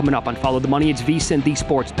ask him coming up on Follow the Money. It's VSiN, the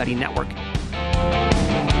Sports Betting Network.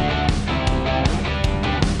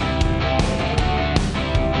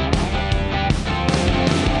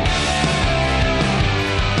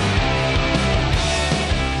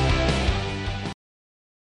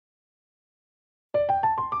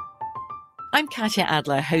 I'm Katya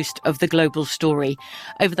Adler, host of The Global Story.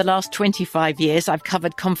 Over the last 25 years, I've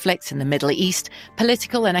covered conflicts in the Middle East,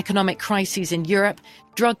 political and economic crises in Europe,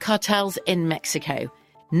 drug cartels in Mexico.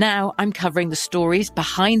 Now I'm covering the stories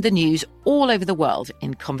behind the news all over the world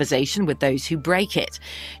in conversation with those who break it.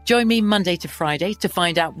 Join me Monday to Friday to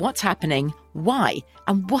find out what's happening, why,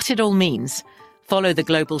 and what it all means. Follow The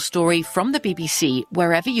Global Story from the BBC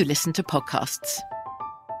wherever you listen to podcasts.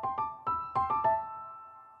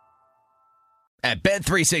 At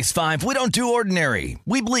Bet365, we don't do ordinary.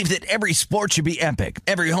 We believe that every sport should be epic.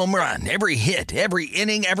 Every home run, every hit, every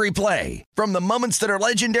inning, every play. From the moments that are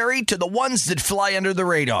legendary to the ones that fly under the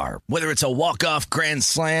radar. Whether it's a walk-off grand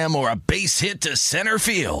slam or a base hit to center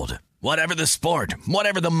field. Whatever the sport,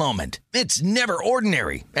 whatever the moment. It's never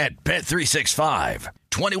ordinary at Bet365.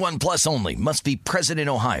 21 plus only. Must be present in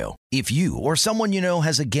Ohio. If you or someone you know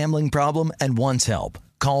has a gambling problem and wants help,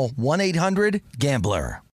 call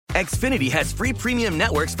 1-800-GAMBLER. Xfinity has free premium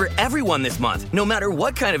networks for everyone this month, no matter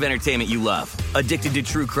what kind of entertainment you love. Addicted to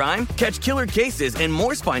true crime? Catch killer cases and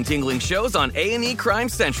more spine-tingling shows on A&E Crime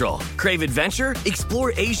Central. Crave adventure?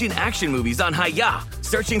 Explore Asian action movies on Hi-YAH.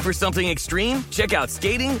 Searching for something extreme? Check out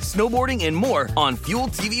skating, snowboarding, and more on Fuel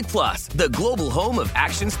TV Plus, the global home of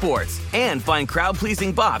action sports. And find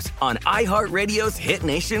crowd-pleasing bops on iHeartRadio's Hit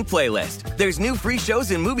Nation playlist. There's new free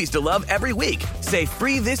shows and movies to love every week. Say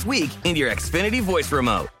free this week in your Xfinity voice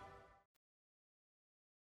remote.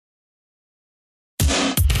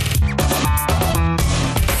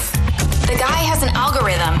 An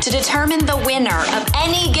algorithm to determine the winner of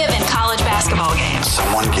any given college basketball game.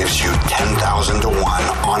 Someone gives you 10,000 to 1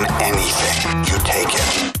 on anything. You take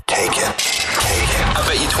it. Take it. Take it. I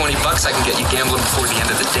bet you $20 I can get you gambling before the end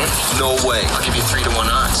of the day. No way. I'll give you 3 to 1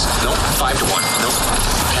 odds. Nope. 5 to 1. Nope.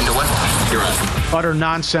 10 to 1. You're on. Utter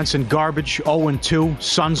nonsense and garbage. 0-2.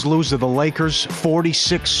 Suns lose to the Lakers.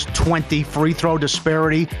 46-20. Free throw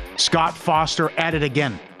disparity. Scott Foster at it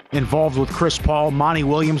again. Involved with Chris Paul. Monty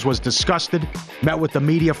Williams was disgusted, met with the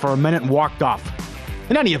media for a minute and walked off.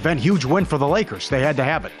 In any event, huge win for the Lakers. They had to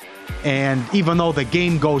have it. And even though the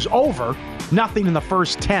game goes over, nothing in the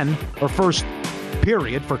first 10 or first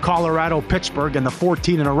period for Colorado, Pittsburgh, and the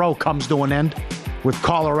 14 in a row comes to an end with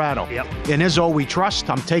Colorado. Yep. In Izzo we trust.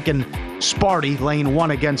 I'm taking Sparty, lane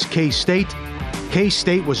 1 against K-State.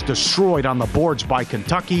 K-State was destroyed on the boards by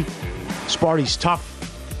Kentucky. Sparty's tough.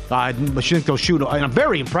 I think they'll shoot. And I'm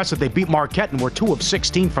very impressed that they beat Marquette and were 2 of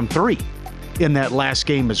 16 from 3 in that last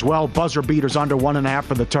game as well. Buzzer beaters under 1.5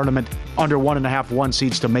 for the tournament, under 1.5 one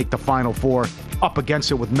seeds to make the Final Four. Up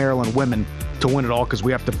against it with Maryland women to win it all because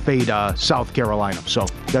we have to fade South Carolina. So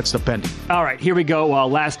that's the pending. All right, here we go.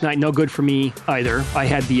 Last night, no good for me either. I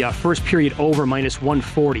had the first period over minus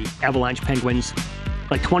 140, Avalanche Penguins.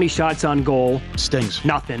 Like 20 shots on goal. Stings.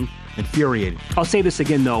 Nothing. Infuriating. I'll say this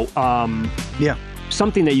again, though.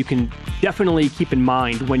 Something that you can definitely keep in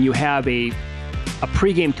mind when you have a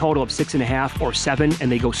pregame total of 6.5 or 7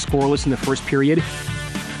 and they go scoreless in the first period.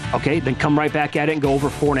 Okay, then come right back at it and go over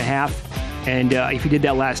 4.5. And if you did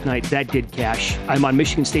that last night, that did cash. I'm on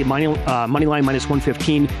Michigan State money line minus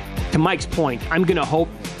 115. To Mike's point, I'm going to hope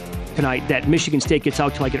tonight that Michigan State gets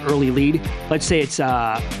out to like an early lead. Let's say it's,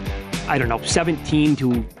 17-10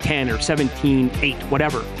 or 17-8,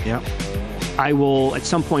 whatever. Yeah. I will at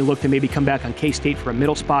some point look to maybe come back on K-State for a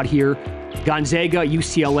middle spot here. Gonzaga,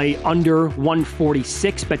 UCLA under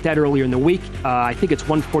 146. Bet that earlier in the week. I think it's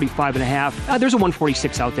 145.5. There's a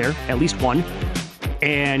 146 out there, at least one.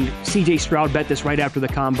 And CJ Stroud bet this right after the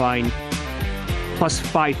combine, plus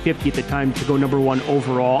 550 at the time to go number 1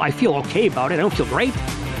 overall. I feel okay about it. I don't feel great.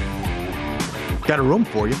 Got a room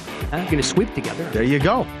for you. I'm going to sweep together. There you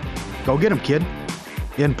go. Go get him, kid.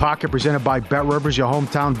 In Pocket, presented by BetRivers, your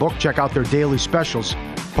hometown book. Check out their daily specials.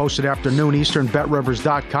 Posted afternoon Eastern,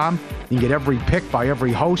 BetRivers.com. You can get every pick by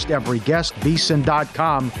every host, every guest,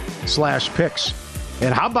 VSiN.com/picks.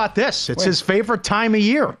 And how about this? It's his favorite time of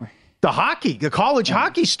year. The college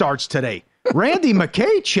hockey starts today. Randy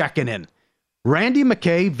McKay checking in. Randy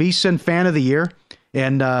McKay, VSiN fan of the year.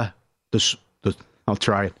 And I'll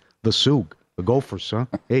try it. The Soug. The Gophers, huh?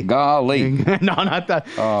 Hey. Golly. No, not that.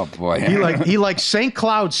 Oh, boy. He likes St.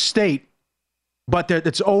 Cloud State, but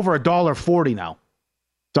it's over $1.40 now.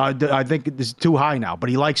 So I think it's too high now. But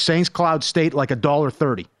he likes St. Cloud State like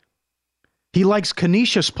 $1.30. He likes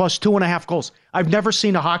Canisius plus 2.5 goals. I've never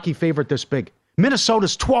seen a hockey favorite this big.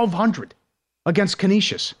 Minnesota's 1,200 against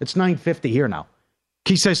Canisius. It's 950 here now.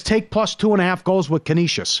 He says take plus 2.5 goals with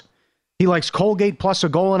Canisius. He likes Colgate plus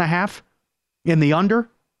 1.5 goals in the under.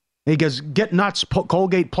 He goes, get nuts,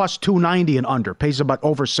 Colgate plus 290 and under. Pays about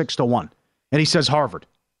over 6-1. And he says Harvard.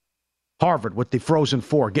 Harvard with the Frozen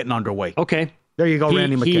Four getting underway. Okay. There you go,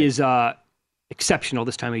 Randy McKay. He is exceptional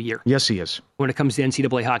this time of year. Yes, he is. When it comes to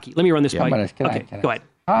NCAA hockey. Let me run this by you. Go ahead.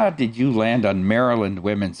 How did you land on Maryland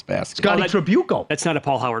women's basketball? Scotty Tribuco. That's not a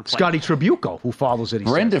Paul Howard play. Scotty Tribuco, who follows it.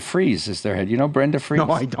 Brenda Fries is their head. You know Brenda Fries?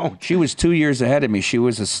 No, I don't. She was 2 years ahead of me. She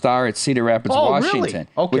was a star at Cedar Rapids, Washington, really?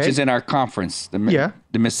 Okay. which is in our conference, the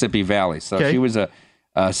Mississippi Valley. So she was a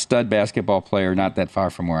stud basketball player, not that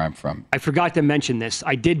far from where I'm from. I forgot to mention this.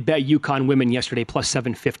 I did bet UConn women yesterday plus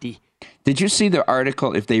 750. Did you see the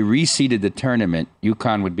article? If they reseeded the tournament,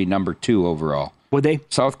 UConn would be number 2 overall. Would they?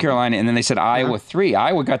 South Carolina, and then they said Iowa 3.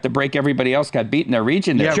 Iowa got the break. Everybody else got beat in their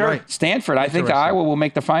region. Yeah, right. Stanford, I think Iowa will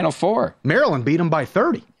make the Final Four. Maryland beat them by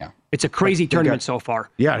 30. Yeah. It's a crazy tournament so far.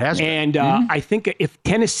 Yeah, it has been. And I think if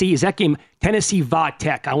Tennessee, is that game, Tennessee-Va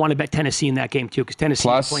Tech, I want to bet Tennessee in that game too, because Tennessee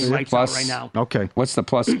is playing out right now. Okay. What's the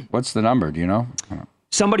plus? What's the number? Do you know?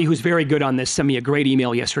 Somebody who's very good on this sent me a great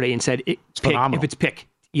email yesterday and said, if it's pick,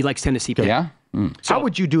 he likes Tennessee pick. Yeah? So, how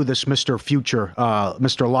would you do this, Mr. Future,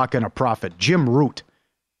 Mr. Lock and a Prophet? Jim Root,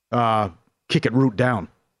 kick it Root down.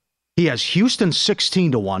 He has Houston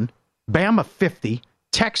 16-1, Bama 50,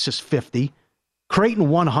 Texas 50, Creighton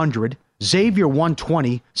 100, Xavier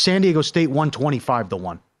 120, San Diego State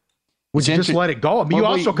 125-1. Would you just let it go? I mean, you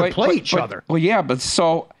also could play each other. Well, yeah, but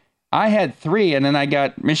so I had 3, and then I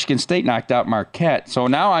got Michigan State knocked out Marquette. So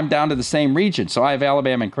now I'm down to the same region. So I have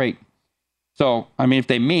Alabama and Creighton. So, I mean, if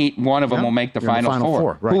they meet, one of them will make the Final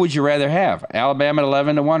Four. Right. Who would you rather have? Alabama at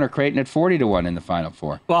 11-1 or Creighton at 40-1 in the Final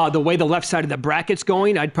Four? Well, the way the left side of the bracket's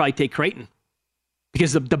going, I'd probably take Creighton.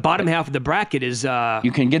 Because the bottom half of the bracket is...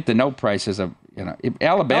 you can get the note prices of,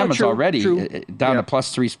 Alabama's already down to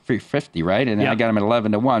plus 350, right? And I got them at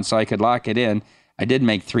 11-1, so I could lock it in. I did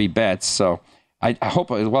make 3 bets, so I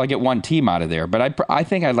hope, I get one team out of there. But I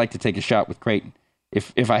think I'd like to take a shot with Creighton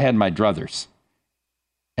if I had my druthers.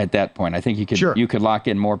 At that point, I think you could lock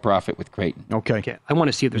in more profit with Creighton. Okay. I want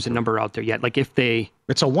to see if there's a number out there yet. Like if they...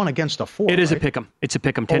 It's a 1 against a 4, It is right? a pick'em. It's a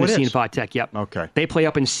pick'em. Tennessee and Va Tech, yep. Okay. They play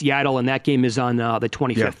up in Seattle, and that game is on the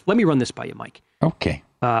 25th. Yeah. Let me run this by you, Mike. Okay.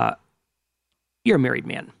 You're a married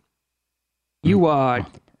man. You, I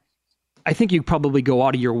think you probably go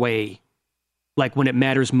out of your way, like when it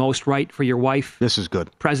matters most, right, for your wife. This is good.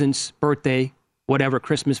 Presents, birthday, whatever,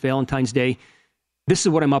 Christmas, Valentine's Day. This is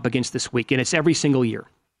what I'm up against this week, and it's every single year.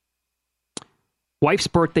 Wife's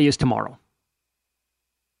birthday is tomorrow.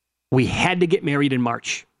 We had to get married in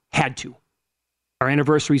March. Had to. Our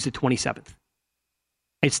anniversary is the 27th.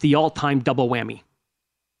 It's the all-time double whammy.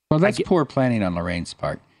 Well, that's poor planning on Lorraine's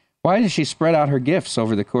part. Why does she spread out her gifts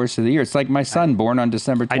over the course of the year? It's like my son, born on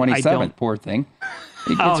December 27th. Poor thing.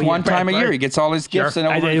 He gets one time a year. He gets all his gifts in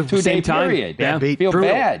over a 2-day period. Yeah. Feel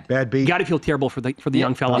bad. Bad beat. You got to feel terrible for the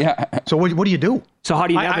young fella. Yeah. So what do you do? So how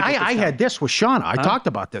do you navigate I had this with Shauna. I talked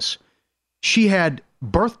about this. She had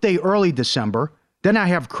birthday early December. Then I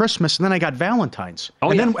have Christmas, and then I got Valentine's.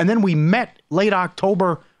 And then we met late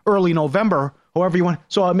October, early November, however you want.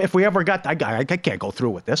 So if we ever got, I can't go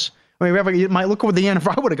through with this. I mean, you might look over the end. If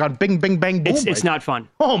I would have gone bing, bing, bang, boom. It's not fun.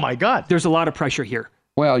 Oh, my God. There's a lot of pressure here.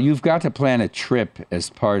 Well, you've got to plan a trip as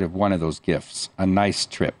part of one of those gifts, a nice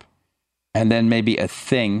trip. And then maybe a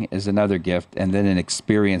thing is another gift, and then an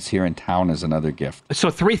experience here in town is another gift. So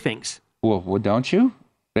 3 things. Well don't you?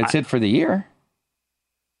 That's it for the year.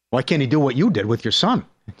 Why can't he do what you did with your son?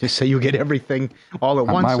 Just say you get everything all at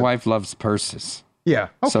once. My wife loves purses. Yeah,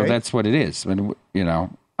 okay. So that's what it is. I mean, you know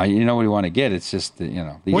what you want to get. It's just,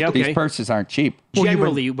 these purses aren't cheap.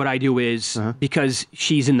 Generally, what I do is, because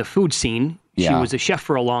she's in the food scene, she was a chef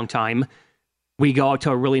for a long time, we go out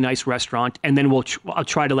to a really nice restaurant, and then I'll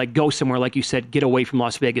try to go somewhere, like you said, get away from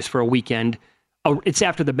Las Vegas for a weekend. It's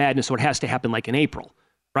after the madness, so it has to happen in April,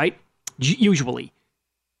 right? Usually.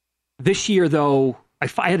 This year, though,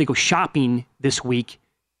 I had to go shopping this week,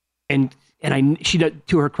 and she does,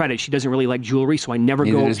 to her credit, she doesn't really like jewelry, so I never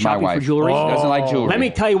go shopping for jewelry. She doesn't like jewelry. Let me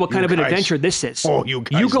tell you what kind of an adventure this is. Oh, you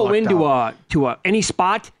go into any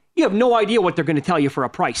spot, you have no idea what they're going to tell you for a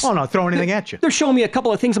price. Oh, no, throw anything at you. They're showing me a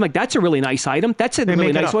couple of things. I'm like, that's a really nice item. That's a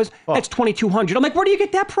really nice one. That's $2,200. I'm like, where do you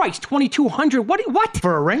get that price? $2,200? What?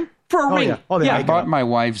 For a ring? For a ring. Yeah. I bought my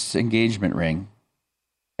wife's engagement ring.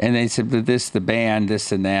 And they said, the band,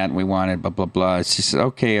 this and that, and we wanted blah, blah, blah. She said,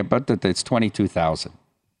 okay, but it's $22,000.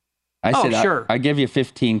 I said, sure. I give you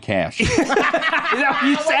 15 cash. Is that what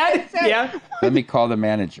you said? Yeah. Let me call the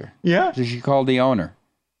manager. Yeah. So she called the owner.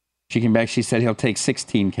 She came back. She said, he'll take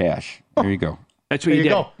 16 cash. There you go. That's what you did.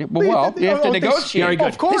 Go. Well, you have to negotiate. Very good.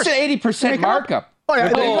 Of course. It's an 80% markup. Oh,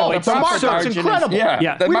 yeah. It's the markup's incredible.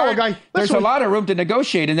 Yeah. There's a lot of room to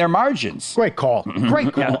negotiate in their margins. Great call.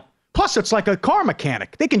 Great call. Yeah. Plus, it's like a car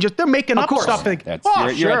mechanic. They're making up stuff.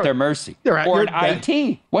 You're at their mercy. Or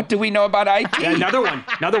IT. What do we know about IT? Yeah, another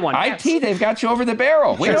one. IT, they've got you over the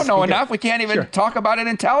barrel. We don't know enough. We can't even talk about it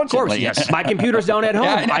intelligently. Of course, yes. My computer's down at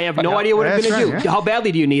home. I have no idea what I'm going to do. Yeah. How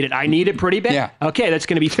badly do you need it? I need it pretty bad. Yeah. Okay, that's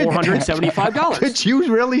going to be $475. Did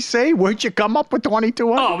you really say? Where'd you come up with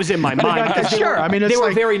 $2,200? Oh, it was in my mind. Sure. I mean, they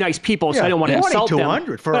were very nice people, so I don't want to insult them.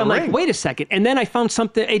 $2,200 for but a I'm ring. like, wait a second. And then I found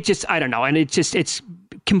something. I don't know. And it's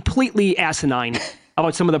completely asinine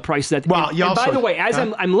about some of the prices that. Well, and by the way, as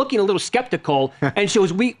I'm looking a little skeptical, and she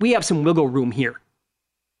goes, we have some wiggle room here.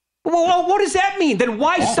 Well, what does that mean? Then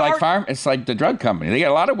why start? It's like the drug company. They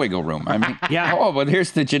got a lot of wiggle room. I mean, yeah. Oh, but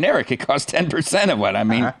here's the generic. It costs 10% of what. I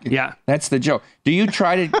mean, that's the joke. Do you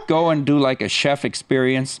try to go and do like a chef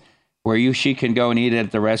experience where she can go and eat at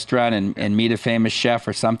the restaurant and meet a famous chef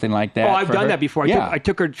or something like that? Oh, I've done that before. I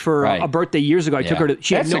took her for a birthday years ago. I took her to.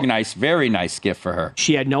 That's a very nice gift for her.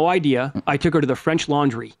 She had no idea. I took her to the French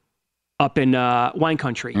Laundry up in wine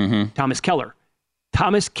country. Mm-hmm. Thomas Keller.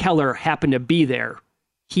 Thomas Keller happened to be there.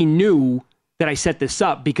 He knew that I set this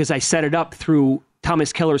up because I set it up through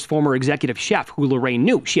Thomas Keller's former executive chef, who Lorraine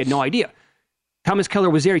knew. She had no idea. Thomas Keller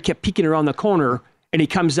was there. He kept peeking around the corner, and he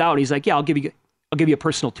comes out. And he's like, "Yeah, I'll give you a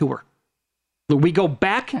personal tour." We go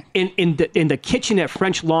back in the kitchen at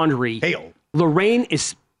French Laundry. Hail. Lorraine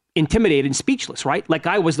is intimidated and speechless, right? Like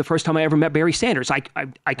I was the first time I ever met Barry Sanders. I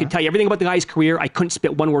could tell you everything about the guy's career. I couldn't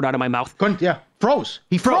spit one word out of my mouth. Froze.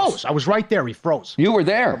 He froze. I was right there. He froze. You were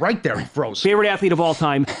there. Right there. He froze. Favorite athlete of all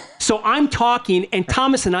time. So I'm talking, and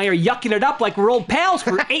Thomas and I are yucking it up like we're old pals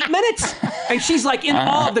for 8 minutes. And she's like in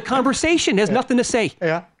awe of the conversation, has nothing to say.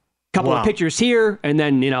 Yeah. Couple of pictures here, and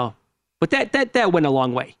then, but that went a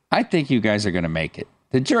long way. I think you guys are going to make it.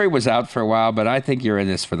 The jury was out for a while, but I think you're in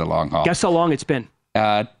this for the long haul. Guess how long it's been?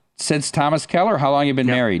 Since Thomas Keller? How long you been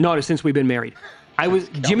married? No, since we've been married.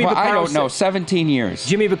 Jimmy Vaccaro I don't know, 17 years.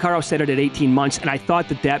 Jimmy Vaccaro said it at 18 months, and I thought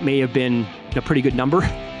that may have been a pretty good number.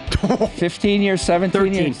 15 years, 17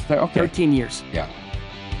 13 years? Okay. 13 years. Yeah.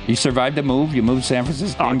 You survived the move. You moved to San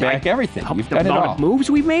Francisco, came back, everything. You've done it all. The amount of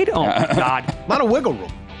moves we've made? Oh, my God. A lot of wiggle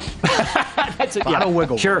room. That's it. A lot of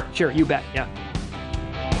wiggle room. Sure, you bet, yeah.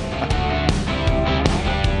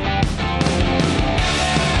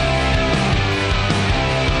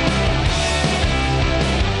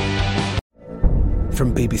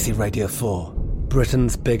 From BBC Radio 4,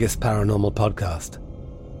 Britain's biggest paranormal podcast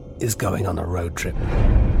is going on a road trip.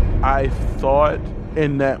 I thought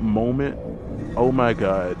in that moment, oh my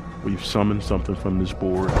God, we've summoned something from this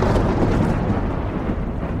board.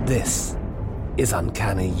 This is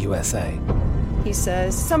Uncanny USA. He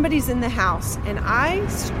says, somebody's in the house, and I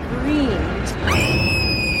screamed.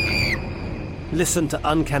 Listen to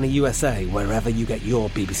Uncanny USA wherever you get your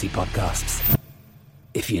BBC podcasts,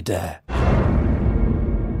 if you dare.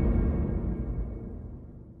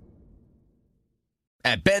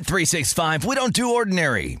 At Bet365, we don't do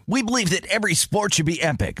ordinary. We believe that every sport should be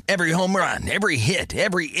epic. Every home run, every hit,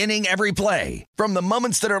 every inning, every play. From the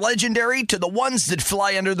moments that are legendary to the ones that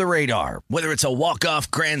fly under the radar. Whether it's a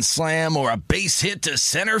walk-off grand slam or a base hit to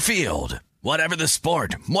center field. Whatever the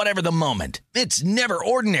sport, whatever the moment. It's never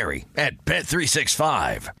ordinary at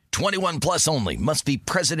Bet365. 21 plus only. Must be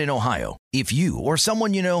present in Ohio. If you or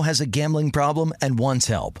someone you know has a gambling problem and wants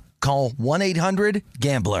help, call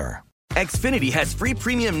 1-800-GAMBLER. Xfinity has free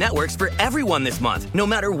premium networks for everyone this month, no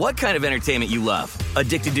matter what kind of entertainment you love.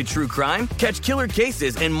 Addicted to true crime? Catch killer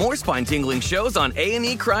cases and more spine-tingling shows on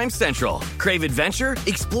A&E Crime Central. Crave adventure?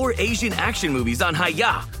 Explore Asian action movies on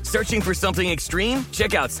Hi-YAH. Searching for something extreme?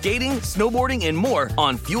 Check out skating, snowboarding, and more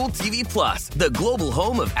on Fuel TV Plus, the global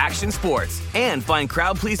home of action sports. And find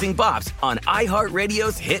crowd-pleasing bops on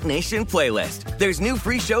iHeartRadio's Hit Nation playlist. There's new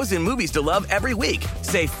free shows and movies to love every week.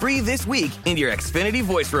 Say free this week in your Xfinity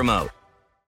voice remote.